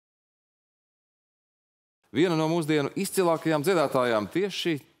Viena no mūsdienu izcilākajām dziedātājām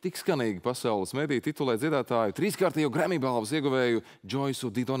tieši tik skanīgi pasaules mediji titulē dziedātāju trīskārtīgo Grammy balvas ieguvēju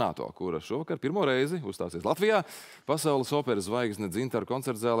Joysu Di Donato, kura šovakar pirmo reizi uzstāsies Latvijā. Pasaules operas zvaigzne Dzintaru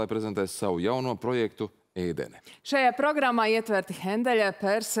koncertzālē prezentēs savu jauno projektu Ēdene. Šajā programmā ietverti Hendeļa,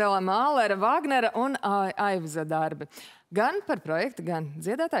 Persela, Mālera, Vagnera un Aivza darbi. Gan par projektu, gan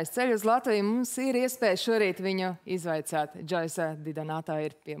dziedātājs ceļu uz Latviju mums ir iespēja šorīt viņu izvaicāt. Joysa Di Donato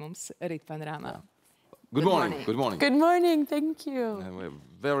ir pie mums rīt panorāmā. Good morning. Good morning. Good morning. Thank you. We're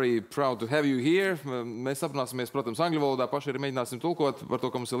very proud to have you here. Mēs aprunāsimies, protams, angļu valodā. Paši arī mēģināsim tulkot par to,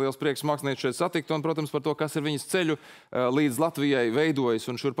 ka mums ir liels prieks mākslinieci šeit satikt un, protams, par to, kas ir viņas ceļu līdz Latvijai veidojis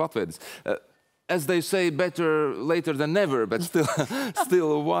un šurp atvedis. As they say, better later than never, but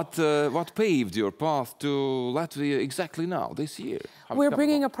still, what paved your path to Latvia exactly now, this year? We're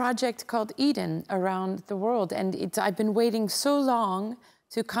bringing a project called Ēdene around the world, and I've been waiting so long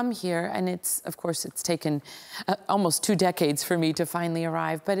to come here, and of course, it's taken almost 2 decades for me to finally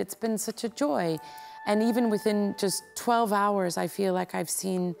arrive, but it's been such a joy. And even within just 12 hours, I feel like I've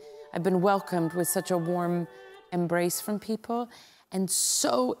been welcomed with such a warm embrace from people, and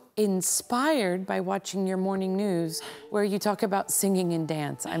so inspired by watching your morning news, where you talk about singing and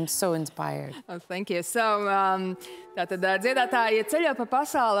dance. I'm so inspired. Oh, thank you. So, tātad dziedātāji ceļo pa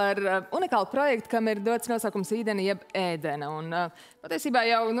pasauli ar unikālu projektu, kam ir dots nosaukums Ēdene jeb Ēdene. Un patiesībā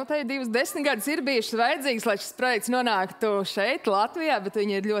jau te 20 gadus ir bijušas vajadzīgas, lai šis projekts nonāktu šeit, Latvijā, bet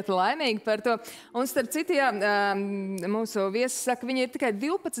viņi ir ļoti laimīgi par to. Un starp citu, jā, mūsu viesi saka, viņi ir tikai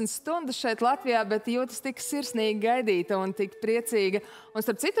 12 stundas šeit Latvijā, bet jūtas tik sirsnīgi gaidīta un tik priecīga. Un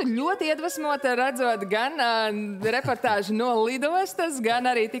starp citu, ļoti iedvesmota redzot gan reportāžu no lidostas, gan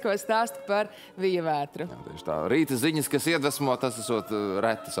arī tikko stāstu par Vija vētru. Jā, tieši tā. Rīta ziņas, kas iedvesmo, tas esot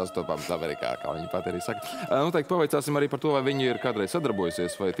reti sastopams Amerikā, kā viņi pat arī saka. Noteikti pavaicāsim arī par to, vai viņi ir kādreiz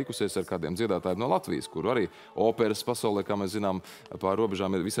sadarbojusies vai tikusies ar kādiem dziedātājiem no Latvijas, kuru arī operas pasaulē, kā mēs zinām, pār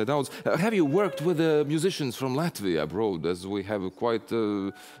robežām ir visai daudz. Have you worked with musicians from Latvia abroad, as we have quite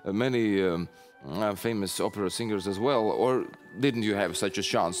many famous opera singers as well, or didn't you have such a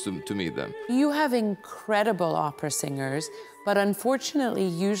chance to meet them? You have incredible opera singers, but unfortunately,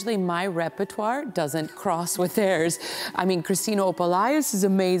 usually my repertoire doesn't cross with theirs. I mean, Christina Opolaios is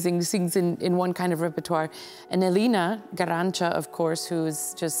amazing, sings in one kind of repertoire. And Elena Garancha, of course,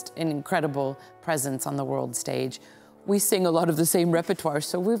 who's just an incredible presence on the world stage. We sing a lot of the same repertoire,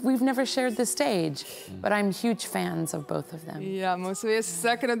 so we've never shared the stage, but I'm huge fans of both of them. Jā, mūsu viesis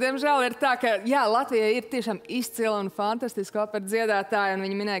saka, diemžēl ir tā, ka jā, Latvija ir tiešām izcila un fantastiska opera dziedātāja, un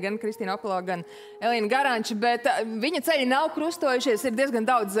viņi minēja gan Kristīnu Opolaios, gan Elīnu Garanču, bet viņa ceļi nav krustojušies, ir diezgan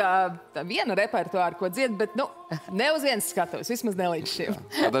daudz viena repertuāra, ko dzied, bet, ne uz vienas skatuves, vismaz ne līdz šim.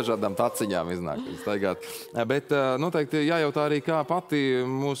 Ar dažādām taciņām iznāk staigāt. Bet noteikti jājautā arī, kā pati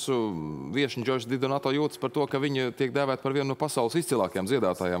mūsu viešņa Joysa Di Donato jūtas par to, ka viņa tiek dēvēt par vienu no pasaules izcilākajām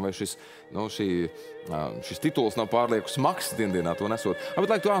dziedātājām, vai šis tituls nav pārlieku smags dienā to nesot. I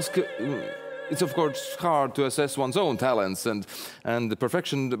would like to ask, it's of course hard to assess one's own talents and the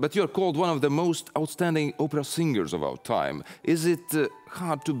perfection, but you're called one of the most outstanding opera singers of our time. Is it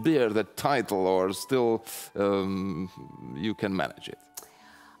hard to bear that title, or still you can manage it?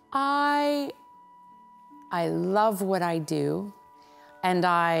 I love what I do, and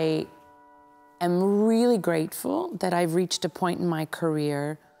I am really grateful that I've reached a point in my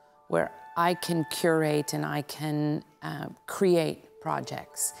career where I can curate and I can create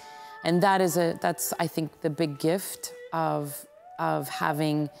projects. And that's, I think, the big gift of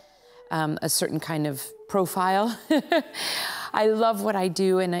having a certain kind of profile. I love what I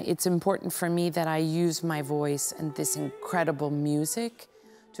do, and it's important for me that I use my voice and this incredible music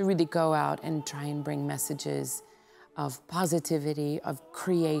to really go out and try and bring messages of positivity, of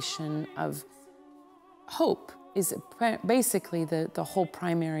creation, of hope. Is basically the whole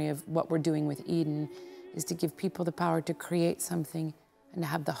primary of what we're doing with Ēdene, is to give people the power to create something and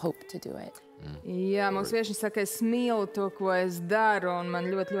have the hope to do it. Jā, mums viešņi saka, es mīlu to, ko es daru, un man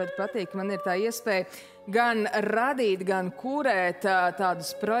ļoti, ļoti patīk. Man ir tā iespēja gan radīt, gan kurēt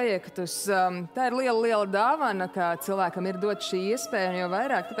tādus projektus. Tā ir liela, liela dāvana, ka cilvēkam ir dot šī iespēja, un jau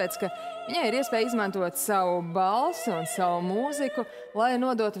vairāk, tāpēc, ka viņai ir iespēja izmantot savu balsi un savu mūziku, lai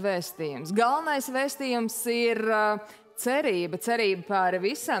nodotu vēstījumus. Galvenais vēstījums ir cerība pāri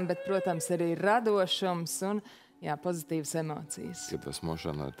visam, bet, protams, arī radošums un jā, pozitīvas emocijas.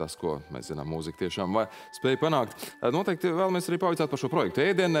 Iedvesmošana ir tas, ko mēs zinām, mūzika tiešām spēja panākt. Noteikti vēlamies arī pavaicāt par šo projektu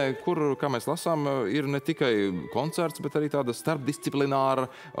Ēdene, kur, kā mēs lasām, ir ne tikai koncerts, bet arī tāda starpdisciplināra,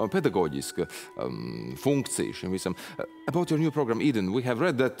 pedagoģiska funkcija šim visam. About your new program Ēdene, we have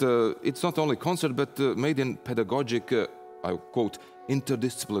read that it's not only concert, but made in pedagogic I quote,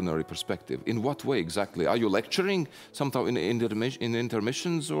 interdisciplinary perspective. In what way exactly? Are you lecturing sometime in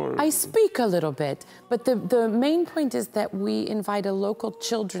intermissions or? I speak a little bit, but the main point is that we invite a local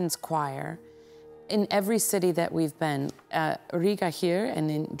children's choir in every city that we've been. Riga here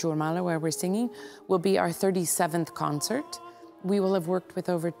and in Jurmala, where we're singing, will be our 37th concert. We will have worked with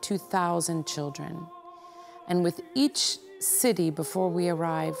over 2,000 children. And with each city, before we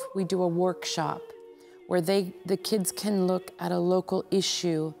arrive, we do a workshop where the kids can look at a local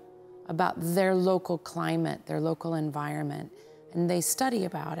issue about their local climate, their local environment, and they study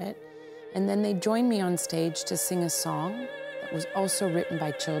about it. And then they join me on stage to sing a song that was also written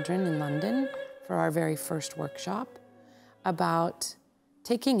by children in London for our very first workshop about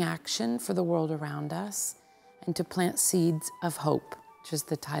taking action for the world around us and to plant seeds of hope, which is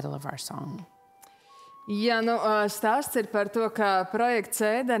the title of our song. Jā, nu, stāsts ir par to, ka projekts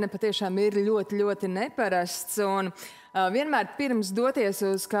Ēdene patiešām ir ļoti neparasts. Un vienmēr pirms doties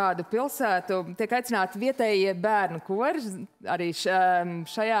uz kādu pilsētu tiek aicināti vietējie bērnu kori. Arī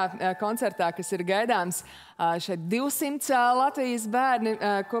šajā koncertā, kas ir gaidāms, šeit 200 Latvijas bērni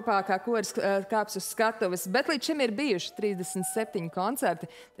kopā kā koris kāps uz skatuves. Bet līdz šim ir bijuši 37 koncerti.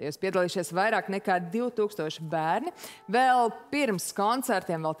 Tajos piedalījušies vairāk nekā 2000 bērni. Vēl pirms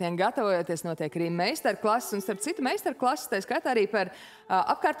koncertiem, vēl tiem gatavojoties, notiek arī meistarklases. Un starp citu meistarklases, tā skaitā arī par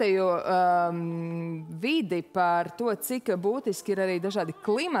apkārtējo vidi, par to, cik būtiski ir arī dažādi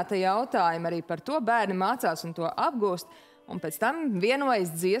klimata jautājumi. Arī par to bērni mācās un to apgūst. Un pēc tam vienojas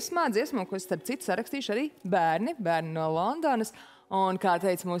dziesmā, ko starp citu sarakstījuši arī bērni no Londonas. Un, kā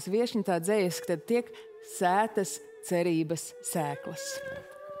teica mūsu viešņi, tā dzējas, tad tiek sētas cerības sēklas.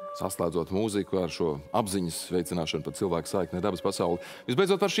 Saslēdzot mūziku ar šo apziņas veicināšanu par cilvēku saikni ar dabas pasauli.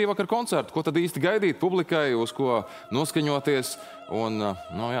 Visbeidzot par šī vakara koncertu, ko tad īsti gaidīt publikai, uz ko noskaņoties un,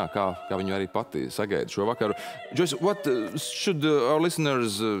 no jā, kā viņu arī pati sagaida šo vakaru. Joyce, what should our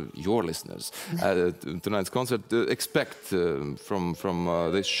listeners, your listeners, tonight's concert expect from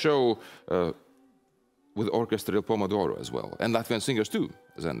this show with Orchestra Pomodoro as well, and Latvian singers too,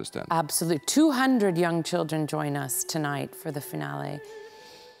 as I understand? Absolutely. 200 young children join us tonight for the finale.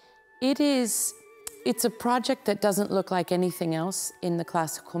 It's a project that doesn't look like anything else in the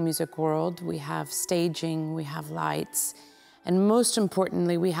classical music world. We have staging, we have lights, and most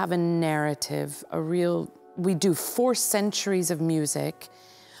importantly, we have a narrative, we do 4 centuries of music,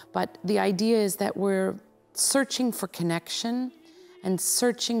 but the idea is that we're searching for connection and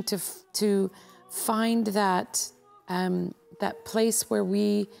searching to find that place where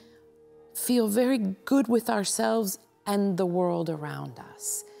we feel very good with ourselves and the world around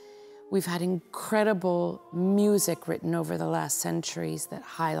us. We've had incredible music written over the last centuries that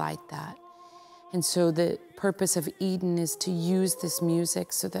highlight that. And so the purpose of Ēdene is to use this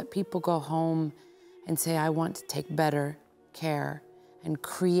music so that people go home and say, I want to take better care and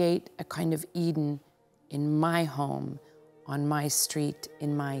create a kind of Ēdene in my home, on my street,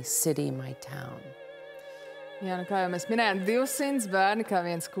 in my city, my town. Jā, nu kā jau mēs minējām, 200 bērni, kā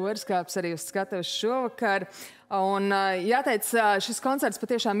viens koris kāps arī uz skatuves šovakar. Un jāteic, šis koncerts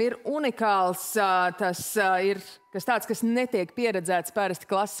patiešām ir unikāls. Tas ir kas tāds, kas netiek pieredzēts parasti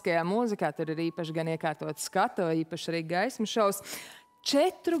klasiskajā mūzikā. Tur ir īpaši gan iekārtot skatuve, īpaši arī gaismu šovs.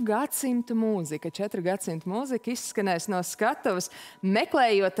 4 gadsimtu mūzika izskanēs no skatuves,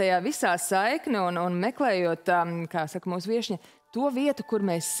 meklējot tajā visā saikni un meklējot, kā saka mūsu viešņi, to vietu, kur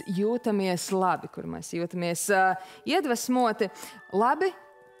mēs jūtamies labi, kur mēs jūtamies iedvesmoti, labi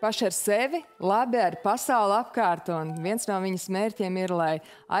paši ar sevi, labi ar pasauli apkārt. Un viens no viņas mērķiem ir, lai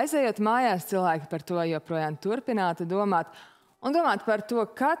aizejot mājās, cilvēki par to joprojām turpinātu domāt. Un domāt par to,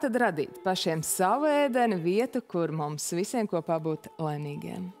 kā tad radīt pašiem savu ēdeni, vietu, kur mums visiem kopā būt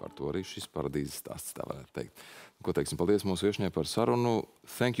laimīgiem. Par to arī šis paradīzes stāsts, tā varētu teikt. Ko teiksim, paldies mūsu viešņai par sarunu.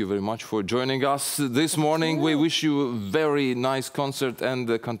 Thank you very much for joining us this morning. We wish you a very nice concert and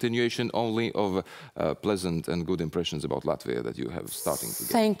the continuation only of pleasant and good impressions about Latvia that you have starting to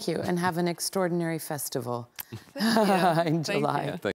get. Thank you, and have an extraordinary festival in July.